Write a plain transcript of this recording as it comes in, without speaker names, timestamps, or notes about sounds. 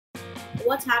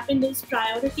what's happened is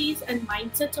priorities and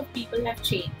mindsets of people have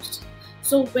changed.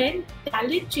 So when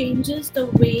talent changes the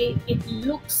way it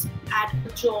looks at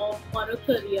a job or a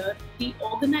career, the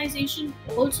organization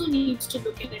also needs to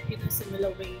look at it in a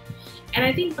similar way. And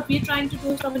I think what we're trying to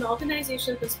do from an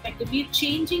organizational perspective, we're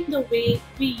changing the way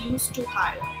we used to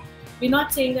hire. We're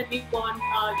not saying that we want,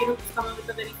 come up with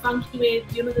a very funky way,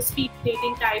 the speed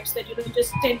dating types that,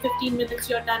 just 10, 15 minutes,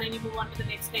 you're done and you move on to the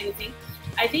next kind of thing.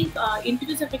 I think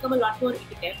interviews have become a lot more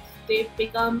in-depth. They've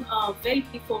become very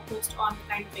focused on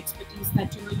the kind of expertise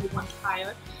that, you want to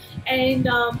hire. And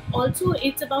also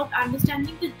it's about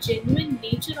understanding the genuine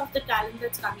nature of the talent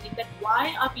that's coming in, that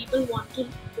why are people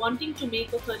wanting to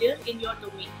make a career in your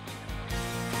domain.